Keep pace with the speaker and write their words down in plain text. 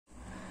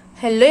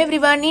Hello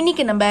everyone,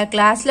 இன்னைக்கு நம்ம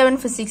class 11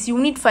 physics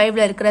unit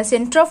 5ல இருக்கிற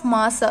center of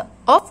mass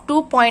of 2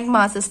 point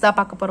masses தான்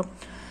பார்க்க போறோம்.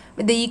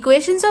 With the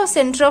equations of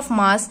center of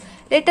mass,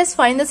 let us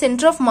find the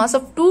center of mass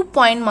of 2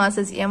 point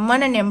masses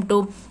m1 and m2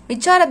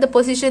 which are at the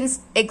positions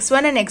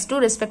x1 and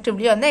x2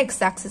 respectively on the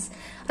x-axis.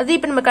 அது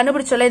இப்போ நம்ம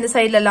கண்டுபிடிச்சோம்ல இந்த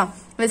சைடுலலாம்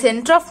the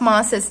center of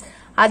masses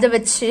அதை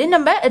வச்சு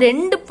நம்ம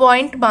ரெண்டு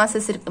point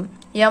masses இருக்கு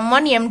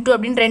m1 m2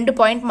 அப்படின்ற ரெண்டு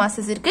பாயிண்ட்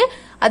masses இருக்கு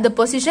at the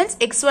positions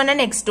x1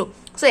 and x2.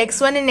 So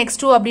x1 and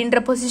x2 அப்படின்ற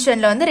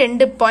பொசிஷன்ல வந்து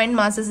ரெண்டு பாயிண்ட்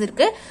masses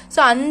இருக்கு. So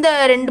அந்த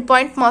ரெண்டு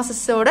பாயிண்ட்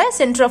masses ஓட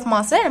center of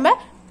mass நம்ம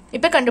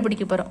இப்போ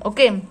கண்டுபிடிக்க போறோம்.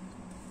 Okay.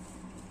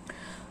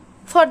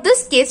 For this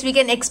case, we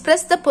can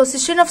express the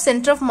position of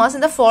center of mass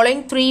in the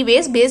following three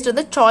ways based on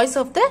the choice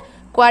of the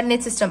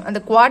coordinate system. And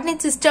the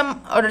coordinate system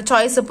or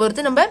choice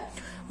பொறுத்து நம்ம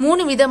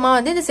மூணு விதமா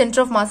வந்து இந்த center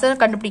of mass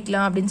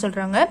கண்டுபிடிக்கலாம் அப்படின்னு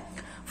சொல்றாங்க.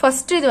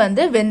 First இது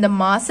வந்து when the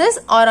masses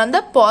are on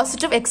the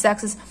positive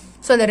x-axis.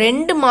 So அந்த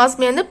ரெண்டு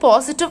மாஸ்மே வந்து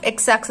பாசிட்டிவ்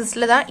எக்ஸ்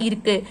ஆக்சிஸ்ல தான்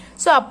இருக்கு.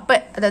 ஸோ அப்போ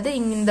அதாவது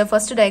இந்த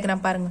ஃபர்ஸ்ட்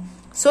டயக்ராம் பாருங்க.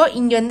 ஸோ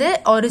இங்க வந்து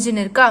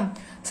ஒரிஜின் இருக்கா.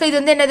 ஸோ இது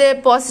வந்து என்னது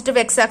பாசிட்டிவ்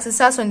எக்ஸ்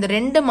ஆக்சிஸா. ஸோ இந்த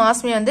ரெண்டு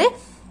மாஸ்மே வந்து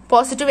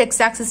பாசிட்டிவ்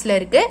எக்ஸ் ஆக்சிஸ்ல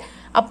இருக்கு.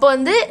 அப்போ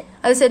வந்து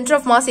அது சென்டர்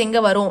ஆஃப் மாஸ் எங்க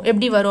வரும்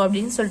எப்படி வரும்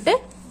அப்படின்னு சொல்லிட்டு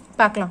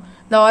பார்க்கலாம்.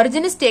 The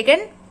origin is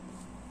taken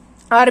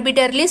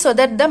arbitrarily so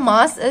that the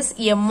mass is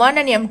m1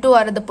 and m2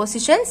 are the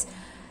positions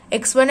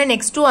x1 and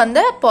x2 on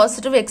the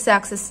positive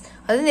x-axis.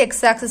 அதாவது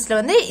x-axisல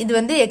வந்து இது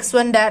வந்து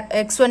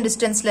x1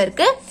 distanceல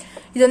இருக்கு,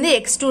 இது வந்து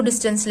x2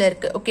 distanceல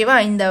இருக்கு. ஓகேவா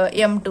இந்த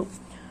m2.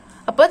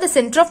 அப்போ the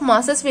center of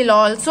masses will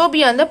also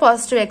be on the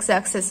positive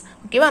x-axis.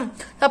 ஓகேவா.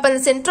 அப்போ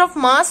the center of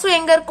mass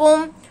எங்க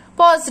இருக்கும்?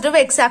 positive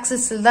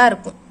x-axisல தான்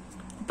இருக்கும்.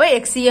 அப்போ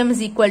xm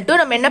is equal to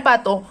நம்ம என்ன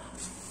பார்த்தோம்?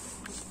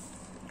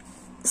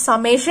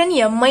 summation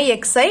mi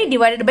xi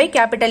divided by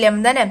capital M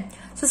தானே.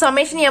 So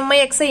summation mi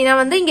xi னா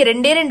வந்து இங்க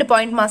ரெண்டு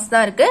பாயிண்ட் மாஸ்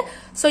தான் இருக்கு.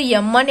 So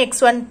m1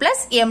 x1 plus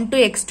m2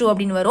 x2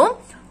 அப்படின்னு வரும்.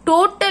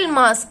 டோட்டல்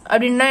மாஸ்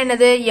அப்படின்னா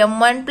என்னது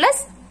m1 plus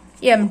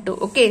m2.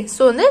 Okay.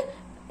 So வந்து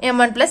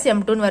m1 plus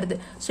m2 வருது.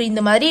 ஸோ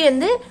இந்த மாதிரி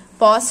வந்து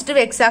பாசிட்டிவ்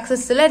எக்ஸ்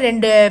ஆக்சிஸ்ல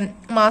ரெண்டு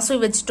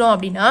மாஸும் வச்சுட்டோம்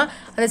அப்படின்னா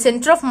அந்த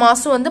சென்டர் ஆஃப்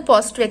மாஸும் வந்து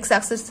பாசிட்டிவ் எக்ஸ்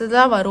ஆக்சிஸ்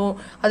தான் வரும்.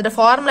 அதோட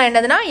ஃபார்முலா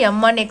என்னதுன்னா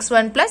m1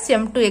 x1 plus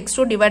m2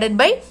 x2 divided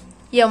by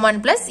m1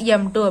 plus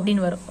m2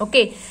 அப்படின்னு வரும்.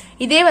 ஓகே.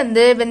 இதே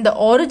வந்து when the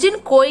origin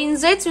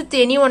coincides with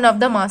any one of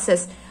the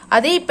masses,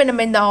 அதே இப்ப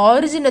நம்ம இந்த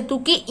ஆரிஜினை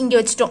தூக்கி இங்க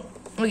வச்சிட்டோம்.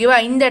 ஓகேவா.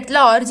 இந்த இடத்துல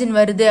ஆரிஜின்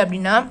வருது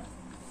அப்படின்னா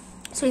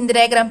ஸோ இந்த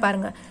டயக்ராம்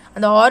பாருங்க.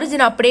 அந்த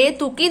ஆரிஜின் அப்படியே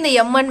தூக்கி இந்த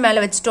m1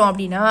 மேல வச்சிட்டோம்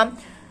அப்படின்னா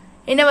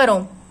என்ன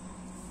வரும்?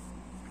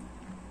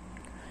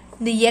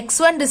 இந்த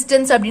x1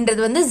 டிஸ்டன்ஸ்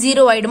அப்படின்றது வந்து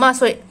 0 ஆயிடுமா.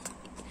 ஸோ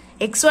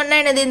x1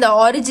 என்னது இந்த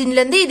ஆரிஜின்ல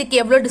இருந்து இதுக்கு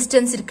எவ்வளவு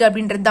டிஸ்டன்ஸ் இருக்கு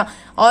அப்படின்றது தான்.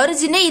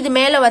 ஆரிஜினே இது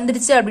மேல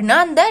வந்துருச்சு அப்படின்னா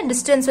அந்த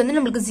டிஸ்டன்ஸ் வந்து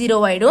நம்மளுக்கு 0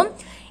 ஆயிடும்.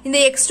 இந்த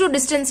x2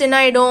 டிஸ்டன்ஸ் என்ன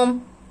ஆயிடும்?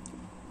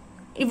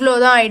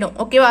 இவ்வளவுதான் ஆயிடும்.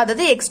 ஓகேவா.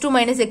 அதாவது x2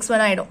 மைனஸ்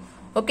x1 ஆயிடும்.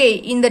 ஓகே.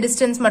 இந்த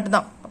டிஸ்டன்ஸ் மட்டும்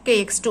தான். Okay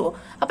x2.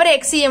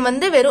 அப்புறம் xem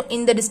வந்து வெறும்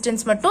இந்த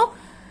டிஸ்டன்ஸ் மட்டும்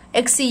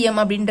xem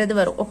அப்படின்றது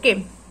வரும். Okay.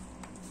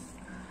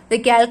 The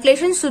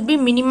calculation should be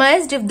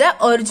minimized if the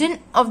origin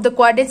of the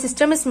coordinate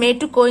system is made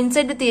to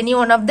coincide with any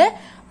one of the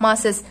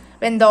masses.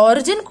 When the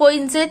origin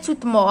coincides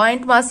with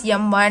point mass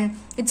m1,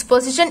 its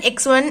position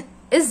x1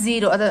 is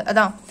 0.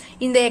 அதான்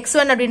இந்த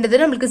x1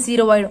 அப்படின்றது நம்மளுக்கு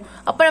 0 ஆயிடும்.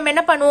 அப்ப நம்ம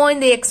என்ன பண்ணுவோம்?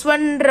 இந்த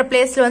x1ன்ற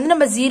பிளேஸ்ல வந்து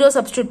நம்ம 0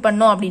 சப்ஸ்டிட்யூட்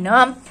பண்ணோம் அப்படின்னா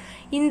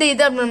இந்த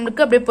இது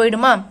நம்மளுக்கு அப்படியே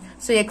போயிடுமா.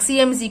 So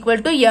xem is equal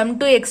to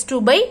m2 x2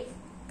 by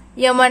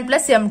m1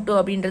 plus m2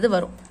 அப்படின்றது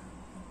வரும்.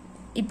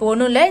 இப்போ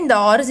ஒன்றும் இல்லை, இந்த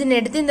ஆரிஜின்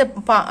எடுத்து இந்த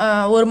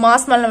ஒரு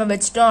மாஸ் மேல நம்ம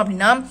வச்சிட்டோம்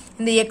அப்படின்னா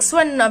இந்த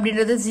x1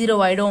 அப்படின்றது 0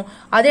 ஆயிடும்.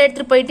 அதை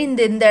எடுத்துட்டு போயிட்டு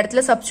இந்த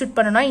இடத்துல சப்ஸ்டிட்யூட்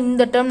பண்ணோம்னா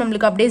இந்த டேர்ம்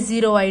நம்மளுக்கு அப்படியே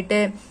 0 ஆயிட்டு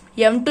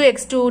m2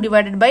 x2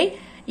 divided by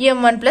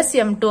m1 plus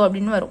m2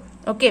 அப்படின்னு வரும்.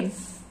 ஓகே.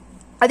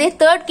 அதே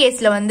தேர்ட்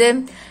கேஸ்ல வந்து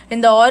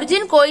இந்த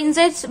origin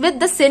coincides with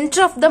the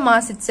centre of the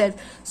mass it self.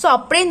 So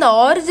அப்படியே இந்த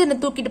ஆரிஜினை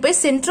தூக்கிட்டு போய்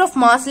சென்டர் ஆஃப்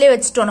மாஸ்லயே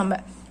வச்சுட்டோம் நம்ம.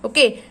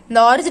 ஓகே. இந்த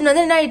ஆரிஜின்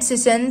வந்து என்ன ஆயிடுச்சு?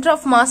 சென்டர்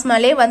ஆஃப் மாஸ்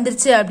மேலே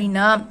வந்துருச்சு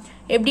அப்படின்னா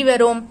எப்படி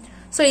வரும்?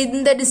 ஸோ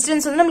இந்த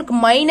டிஸ்டன்ஸ் வந்து நம்மளுக்கு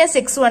மைனஸ்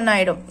x1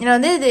 ஆயிடும். ஏன்னா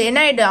வந்து இது என்ன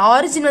ஆயிடும்?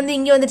 ஆரிஜின் வந்து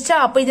இங்க வந்துருச்சா.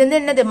 அப்போ இது வந்து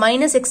என்னது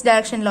மைனஸ் எக்ஸ்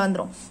டைரக்ஷன்ல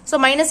வந்துடும். ஸோ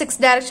மைனஸ்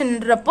எக்ஸ்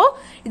டைரக்ஷன்றப்போ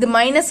இது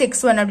மைனஸ்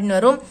x1 அப்படின்னு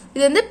வரும்.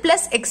 இது வந்து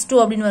பிளஸ்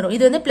x2 அப்படின்னு வரும்.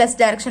 இது வந்து பிளஸ்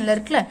டைரக்ஷன்ல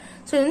இருக்குல்ல.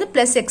 ஸோ இது வந்து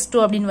பிளஸ்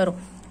x2 அப்படின்னு வரும்.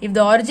 If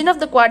the origin of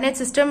the coordinate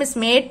system is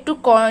made to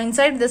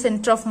coincide with the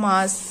center of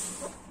mass,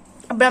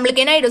 அப்ப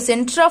நம்மளுக்கு என்ன ஆயிடும்?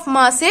 சென்டர் ஆஃப்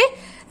மாஸே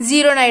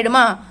 0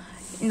 ஆயிடுமா.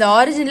 இந்த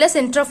ஆரிஜின்ல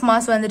சென்டர் ஆஃப்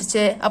மாஸ்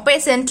வந்துருச்சு. அப்ப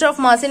சென்டர்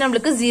ஆஃப் மாஸே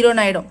நம்மளுக்கு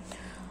 0 ஆயிடும்.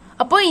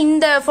 அப்போ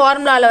இந்த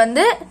ஃபார்முலால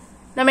வந்து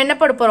நம்ம என்ன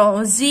போட போறோம்?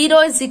 0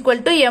 is equal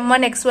to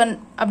m1 x1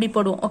 அப்படி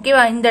போடுவோம்.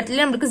 ஓகேவா. இந்த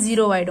இடத்துல நம்மளுக்கு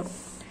 0 ஆயிடும்.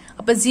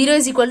 அப்ப 0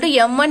 is equal to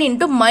m1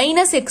 into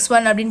minus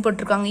x1 அப்படின்னு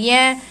போட்டிருக்காங்க.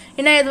 ஏன்?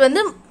 ஏன்னா இது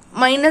வந்து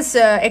மைனஸ்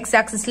எக்ஸ்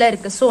ஆக்சிஸ்ல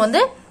இருக்கு. ஸோ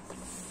வந்து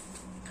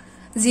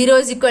 0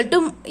 is equal to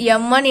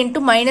m1 into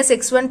minus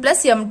x1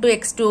 plus m2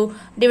 x2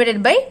 divided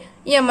by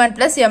m1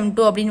 plus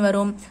m2 அப்படின்னு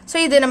வரும். ஸோ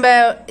இது நம்ம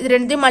இது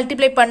ரெண்டையும்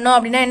மல்டிப்ளை பண்ணோம்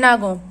அப்படின்னா என்ன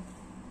ஆகும்?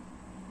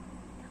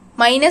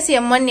 மைனஸ்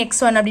m1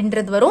 x1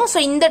 அப்படின்றது வரும். ஸோ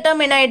இந்த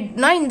டேர்ம் என்ன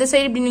ஆயிடுனா இந்த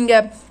சைடு இப்படி நீங்க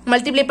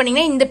மல்டிப்ளை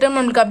பண்ணீங்கன்னா இந்த டேர்ம்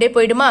நம்மளுக்கு அப்படியே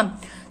போயிடுமா.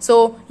 ஸோ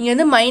இங்க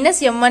வந்து மைனஸ்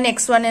m1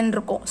 x1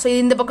 இருக்கும். ஸோ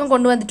இந்த பக்கம்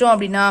கொண்டு வந்துட்டோம்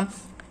அப்படின்னா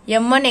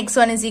m1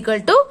 x1 is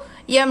equal to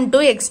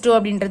m2 x2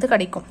 அப்படின்றது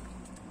கிடைக்கும்.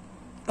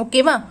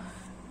 ஓகேவா?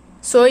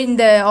 ஸோ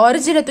இந்த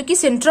ஆரிஜினை தூக்கி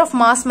சென்டர் ஆஃப்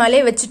மாஸ் மேலே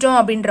வச்சுட்டோம்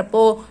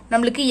அப்படின்றப்போ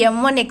நம்மளுக்கு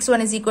m1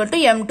 x1 is equal to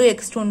m2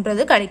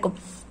 x2ன்றது கிடைக்கும்.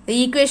 The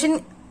equation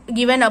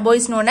given above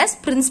is known as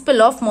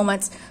principle of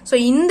moments. So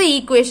இந்த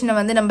ஈக்குவேஷனை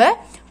வந்து நம்ம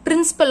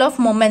principle of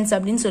moments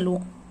அப்படின்னு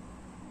சொல்லுவோம்.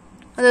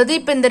 அதாவது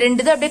இப்போ இந்த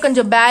ரெண்டு இது அப்படியே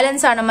கொஞ்சம்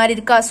பேலன்ஸ் ஆன மாதிரி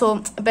இருக்கா. ஸோ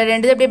இப்போ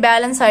ரெண்டு இது அப்படியே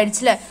பேலன்ஸ்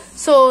ஆயிடுச்சுல.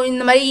 ஸோ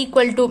இந்த மாதிரி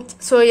equal to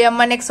so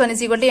m1 x1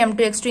 is equal to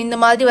m2 x2 இந்த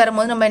மாதிரி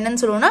வரும்போது நம்ம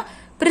என்னன்னு சொல்லுவோம்னா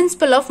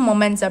பிரின்சிபல் ஆஃப்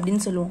மொமெண்ட்ஸ்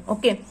அப்படின்னு சொல்லுவோம்.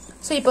 ஓகே,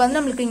 ஸோ இப்போ வந்து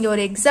நம்மளுக்கு இங்கே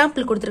ஒரு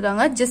எக்ஸாம்பிள்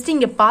கொடுத்துருக்காங்க. ஜஸ்ட்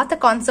இங்கே பார்த்த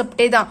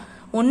கான்செப்டே தான்,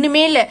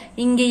 ஒன்றுமே இல்லை.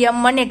 இங்கே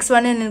m1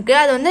 x1 இருக்கு,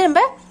 அது வந்து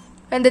நம்ம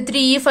இந்த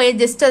 3 5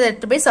 ஜஸ்ட் அதை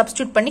எடுத்து போய்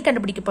சப்ஸ்டியூட் பண்ணி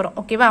கண்டுபிடிக்க போகிறோம்.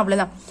 ஓகேவா?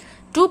 அவ்வளோதான்.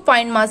 2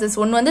 பாயிண்ட் மாசஸ்,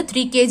 ஒன்று வந்து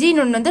 3 kg,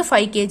 இன்னொன்று வந்து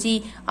 5 kg,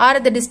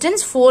 R the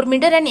distance 4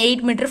 metre and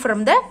 8 metre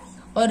from the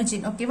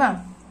origin. ஓகேவா?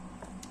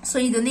 ஸோ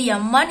இது வந்து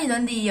m1, இது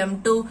வந்து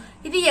m2,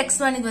 இது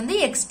x1, இது வந்து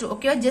x2.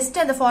 ஓகேவா? ஜஸ்ட்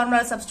அந்த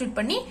ஃபார்முலா சப்ஸ்டியூட்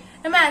பண்ணி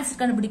நம்ம ஆன்சர்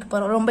கண்டுபிடிக்க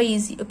போறோம். ரொம்ப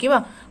ஈஸி. ஓகேவா?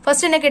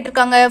 ஃபர்ஸ்ட் என்ன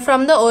கேட்டிருக்காங்க?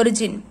 From the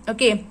origin.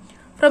 Okay,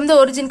 from the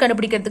origin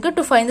கண்டுபிடிக்கிறதுக்கு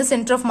to find the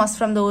centre of mass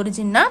from the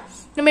ஒரிஜின்னா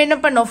நம்ம என்ன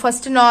பண்ணோம்?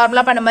 ஃபர்ஸ்ட்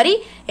நார்மலா பண்ண மாதிரி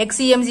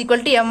xem is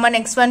equal to m1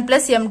 x1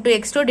 plus m2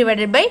 x2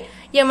 divided by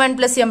m1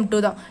 plus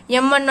m2 தான்.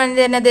 m1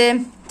 வந்து என்னது?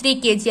 3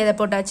 kg, அதை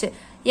போட்டாச்சு.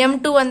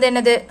 m2 வந்து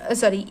என்னது?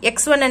 சாரி,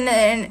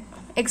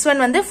 x1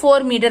 வந்து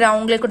 4 மீட்டர்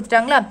அவங்களே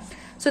கொடுத்துட்டாங்களா.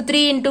 ஸோ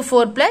 3 into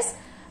 4 plus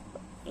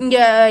இங்க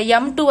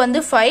m2 வந்து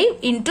 5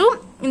 into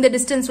இந்த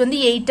டிஸ்டன்ஸ் வந்து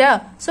 8.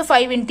 So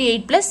 5 into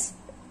 8 plus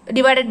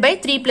divided by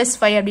 3 plus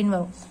 5 அப்படின்னு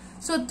வரும்.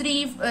 So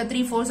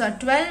 3 4s are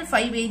 12,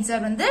 5 8s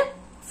are வந்து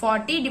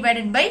 40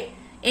 divided by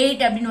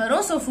 8 அப்படின்னு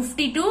வரும். ஸோ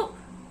 52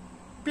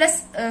 plus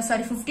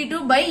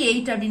 52 by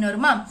 8 அப்படின்னு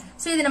வருமா.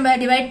 ஸோ இது நம்ம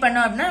டிவைட்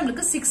பண்ணோம் அப்படின்னா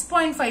நம்மளுக்கு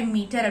 6.5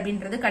 மீட்டர்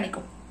அப்படின்றது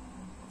கிடைக்கும்.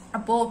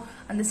 அப்போ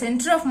அந்த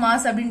சென்டர் ஆஃப்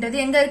மாஸ் அப்படின்றது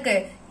எங்க இருக்கு?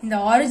 இந்த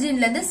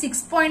ஆரிஜின்ல இருந்து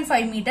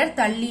 6.5 மீட்டர்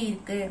தள்ளி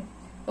இருக்கு.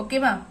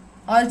 ஓகேவா?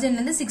 ஆரிஜின்ல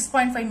இருந்து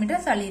 6.5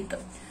 மீட்டர் தள்ளி இருக்கு.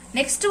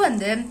 நெக்ஸ்ட்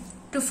வந்து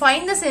to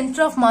find the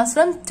centre of mass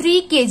from 3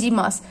 kg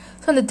mass.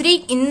 So அந்த 3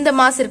 இந்த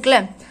மாஸ் இருக்குல்ல,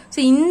 ஸோ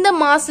இந்த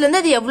மாஸ்ல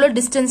இருந்து அது எவ்வளவு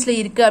டிஸ்டன்ஸ்ல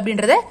இருக்கு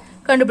அப்படின்றத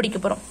கண்டுபிடிக்க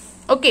போறோம்.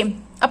 ஓகே,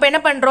 அப்ப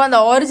என்ன பண்றோம்? அந்த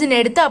ஆரிஜின்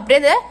எடுத்து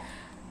அப்படியே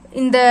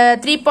இந்த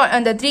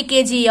 3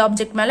 kg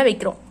ஆப்ஜெக்ட் மேல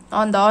வைக்கிறோம்.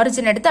 அந்த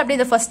ஆரிஜின் எடுத்து அப்படியே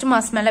இந்த ஃபர்ஸ்ட்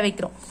மாஸ் மேல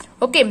வைக்கிறோம்.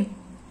 ஓகே,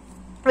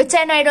 வச்சா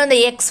என்ன ஆயிடும்? அந்த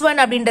x1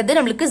 அப்படின்றது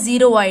நம்மளுக்கு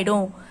 0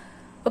 ஆயிடும்.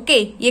 ஓகே,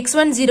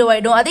 x1 0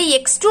 ஆயிடும். அதே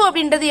x2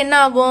 அப்படின்றது என்ன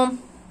ஆகும்?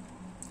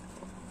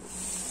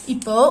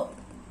 இப்போ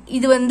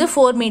இது வந்து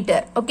 4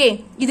 மீட்டர். ஓகே,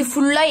 இது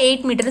ஃபுல்லா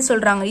 8 மீட்டர்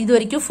சொல்றாங்க. இது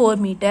வரைக்கும் 4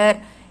 மீட்டர்,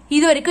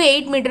 இது வரைக்கும்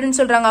 8 மீட்டர்னு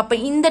சொல்றாங்க. அப்ப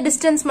இந்த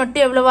டிஸ்டன்ஸ்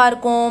மட்டும் எவ்வளவா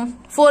இருக்கும்?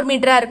 4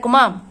 மீட்டரா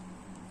இருக்குமா?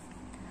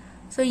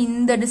 ஸோ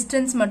இந்த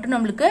டிஸ்டன்ஸ் மட்டும்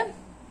நம்மளுக்கு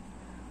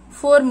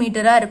 4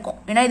 மீட்டரா இருக்கும்.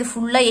 ஏன்னா இது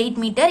ஃபுல்லா 8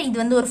 மீட்டர், இது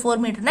வந்து ஒரு 4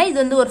 மீட்டர்னா இது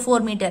வந்து ஒரு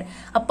 4 மீட்டர்.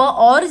 அப்போ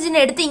ஆரிஜினை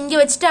எடுத்து இங்க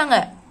வச்சுட்டாங்க.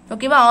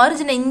 ஓகேவா?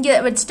 ஆரிஜினை இங்க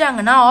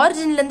வச்சுட்டாங்கன்னா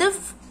ஆரிஜின்ல இருந்து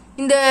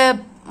இந்த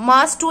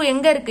மாஸ் 2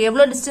 எங்க இருக்கு?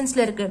 எவ்வளவு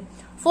டிஸ்டன்ஸ்ல இருக்கு?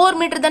 4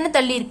 மீட்டர் தானே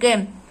தள்ளி இருக்கு.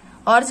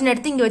 ஆரிஜின்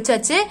எடுத்து இங்க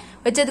வச்சாச்சு.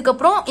 வச்சதுக்கு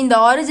அப்புறம் இந்த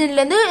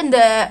ஆரிஜின்ல இருந்து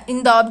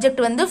இந்த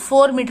ஆப்ஜெக்ட் வந்து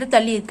 4 மீட்டர்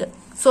தள்ளி இருக்கு.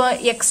 ஸோ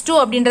x2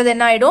 அப்படின்றது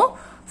என்ன ஆயிடும்?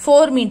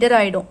 4 மீட்டர்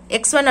ஆயிடும்.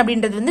 x1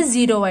 அப்படின்றது வந்து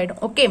 0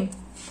 ஆயிடும். ஓகே,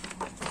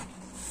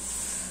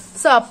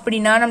 ஸோ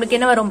அப்படின்னா நம்மளுக்கு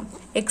என்ன வரும்?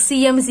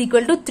 xem is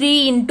equal to 3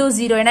 into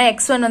 0. ஏன்னா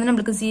x1 வந்து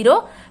நம்மளுக்கு 0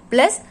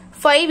 plus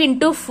 5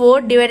 into 4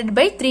 divided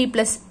by 3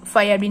 plus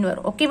 5 அப்படின்னு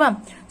வரும். ஓகேவா?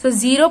 ஸோ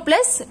 0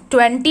 plus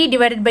 20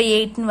 divided by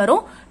 8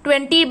 வரும்.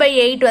 20 by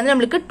 8 வந்து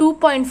நம்மளுக்கு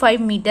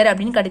 2.5 மீட்டர்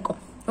அப்படின்னு கிடைக்கும்.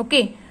 ஓகே,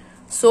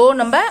 ஸோ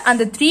நம்ம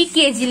அந்த 3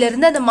 kgல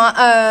இருந்து அந்த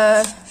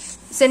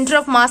சென்டர்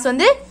ஆஃப் மாஸ்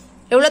வந்து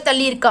எவ்வளவு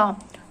தள்ளி இருக்கா?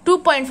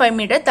 2.5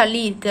 மீட்டர்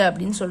தள்ளி இருக்கு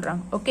அப்படின்னு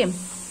சொல்றாங்க. Okay,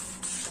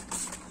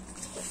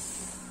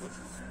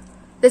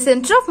 the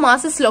center of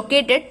mass is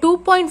located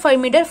 2.5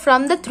 meter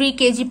from the 3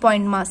 kg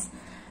point mass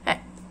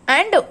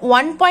and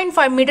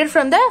 1.5 meter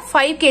from the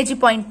 5 kg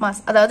point mass.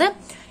 அதாவது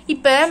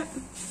இப்ப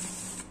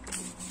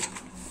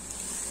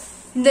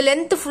இந்த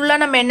லென்த் ஃபுல்லா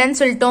நம்ம என்னன்னு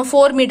சொல்லிட்டோம்?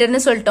 4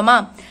 மீட்டர்னு சொல்லிட்டோமா?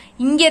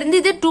 இங்க இருந்து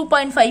இது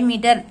 2.5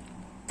 மீட்டர்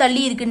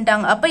தள்ளி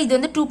இருக்குன்ட்டாங்க. அப்ப இது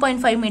வந்து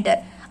 2.5 மீட்டர்.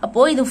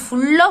 அப்போ இது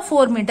ஃபுல்லா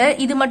 4 மீட்டர்,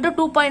 இது மட்டும்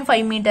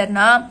 2.5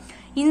 மீட்டர்னா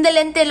இந்த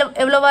லென்த்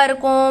எவ்வளவா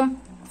இருக்கும்?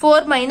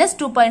 4 minus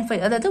 2.5,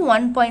 அதாவது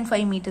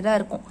 1.5 மீட்டரா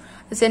இருக்கும்.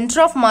 சென்டர்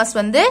ஆஃப் மாஸ்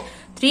வந்து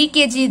 3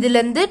 kg இதுல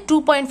இருந்து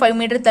 2.5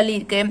 மீட்டர் தள்ளி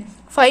இருக்கு,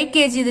 5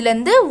 kg இதுல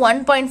இருந்து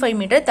 1.5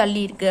 மீட்டர்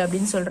தள்ளி இருக்கு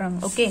அப்படின்னு சொல்றாங்க.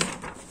 Okay,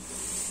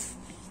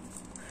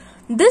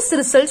 this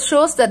result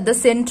shows that the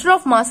center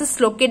of mass is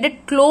located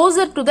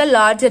closer to the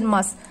larger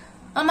mass.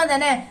 ஆமா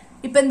தானே?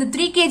 இப்ப இந்த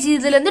 3 kg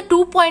இதுல இருந்து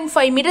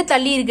 2.5 மீட்டர்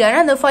தள்ளி இருக்கு, ஆனா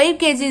அந்த 5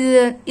 kg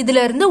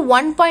இதுல இருந்து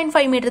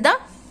 1.5 மீட்டர்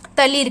தான்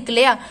தள்ளி இருக்கு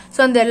இல்லையா? சோ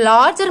அந்த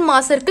லார்ஜர்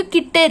மாஸருக்கு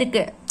கிட்ட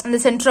இருக்கு அந்த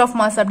சென்டர் ஆஃப்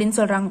மாஸ் அப்படின்னு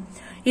சொல்றாங்க.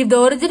 If the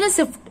origin is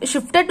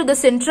shifted to the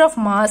center of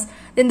mass,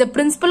 then the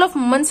principle of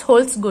moments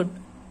holds good.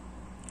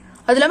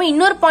 அது இல்லாம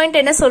இன்னொரு பாயிண்ட்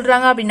என்ன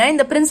சொல்றாங்க அப்படின்னா,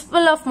 இந்த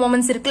பிரின்சிபல் ஆஃப்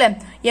மொமெண்ட்ஸ் இருக்குல்ல,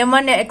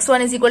 m1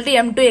 x1 is equal to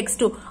m2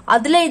 x2,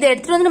 அதுல இதை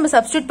எடுத்துட்டு வந்து நம்ம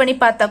சப்ஸ்டியூட் பண்ணி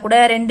பார்த்தா கூட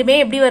ரெண்டுமே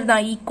எப்படி வருதா?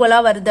 ஈக்குவலா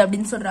வருது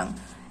அப்படின்னு சொல்றாங்க.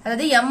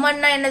 அதாவது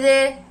m1 என்னது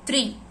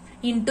 3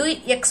 into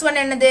x1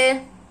 என்னது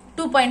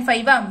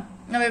 2.5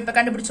 நம்ம இப்ப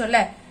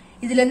கண்டுபிடிச்சோம்ல,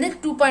 இதுல இருந்து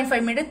 2.5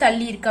 மீட்டர்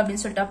தள்ளி இருக்கு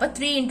அப்படின்னு சொல்லிட்டு அப்ப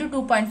 3 into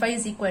 2.5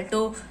 is equal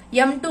to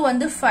m2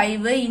 வந்து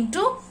 5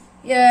 into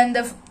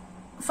இந்த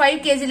 5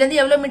 kg ல இருந்து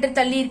எவ்வளவு மீட்டர்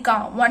தள்ளி இருக்கா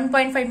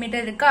 1.5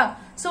 மீட்டர் இருக்கா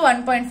சோ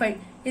 1.5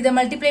 இத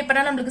மல்டிப்ளை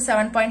பண்ணா நமக்கு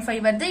 7.5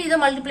 வருது இத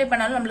மல்டிப்ளை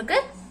பண்ணாலும் நமக்கு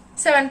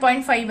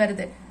 7.5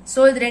 வருது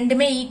சோ இது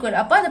ரெண்டுமே ஈக்குவல்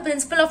அப்ப அந்த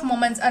பிரின்சிபல் ஆஃப்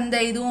மொமெண்ட்ஸ்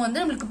அந்த இதுவும்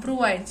வந்து நமக்கு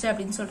ப்ரூவ் ஆயிடுச்சு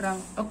அப்படின்னு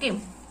சொல்றாங்க okay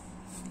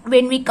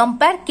when we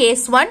compare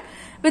case 1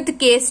 with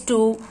case 2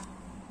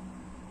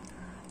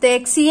 the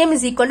XCM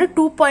is equal to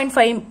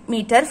 2.5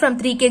 meter from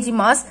 3 kg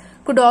mass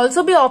could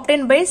also be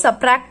obtained by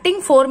subtracting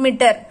 4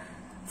 meter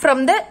from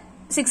the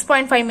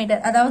 6.5 meter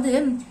அதாவது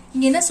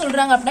இங்க என்ன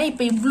சொல்றாங்க அப்படின்னா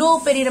இப்ப இவ்ளோ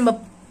பெரிய நம்ம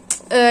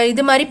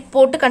இது மாதிரி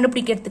போட்டு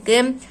கண்டுபிடிக்கிறதுக்கு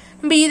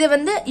நம்ம இத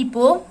வந்து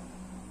இப்போ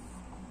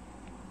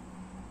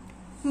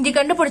இங்க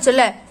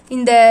கண்டுபிடிச்சல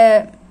இந்த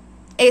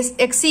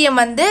XCM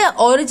வந்து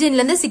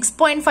ஒரிஜின்ல இருந்து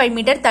 6.5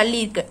 மீட்டர் தள்ளி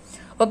இருக்கு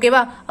ஓகேவா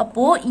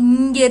அப்போ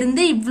இங்க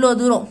இருந்து இவ்ளோ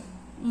தூரம்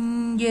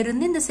இங்க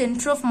இருந்து இந்த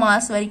சென்டர் ஆஃப்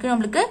மாஸ் வரைக்கும்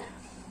நமக்கு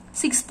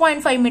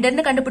 6.5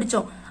 மீட்டர்னு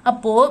கண்டுபிடிச்சோம்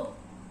அப்போ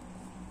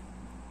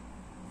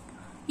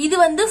இது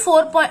வந்து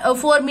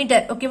 4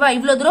 மீட்டர் ஓகேவா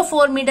இவ்ளோ தூரம்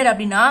 4 மீட்டர்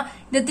அப்படின்னா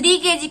இந்த 3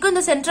 kgக்கும்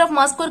இந்த சென்டர் ஆஃப்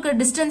மாஸ்க்கு இருக்கிற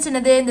டிஸ்டன்ஸ்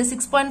என்னது இந்த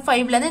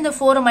 6.5ல இருந்து இந்த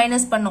 4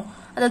 மைனஸ் பண்ணும்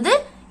அதாவது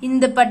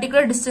இந்த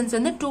பர்టిక్యులர் டிஸ்டன்ஸ்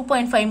வந்து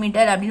 2.5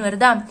 மீட்டர் அப்படின்னு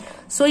வருதா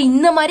சோ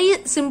இந்த மாதிரி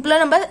சிம்பிளா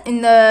நம்ம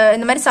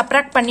இந்த மாதிரி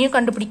சப்ட்ராக்ட் பண்ணியும்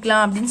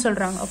கண்டுபிடிக்கலாம் அப்படின்னு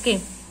சொல்றாங்க ஓகே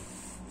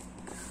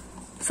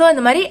so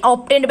இந்த மாதிரி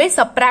obtained by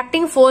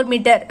subtracting 4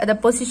 meter at the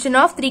position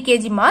of 3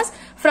 kg mass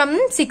from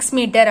 6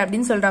 meter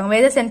அப்படின்னு சொல்றாங்க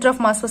where the center of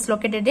mass was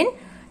located in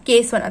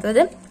case 1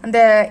 அதாவது அந்த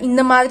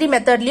இந்த மாதிரி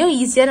மெத்தட்லயும்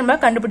ஈஸியா நம்ம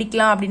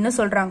கண்டுபிடிக்கலாம் அப்படின்னு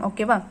சொல்றாங்க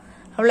ஓகேவா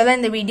அவ்வளவுதான்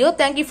இந்த video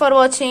thank you for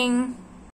watching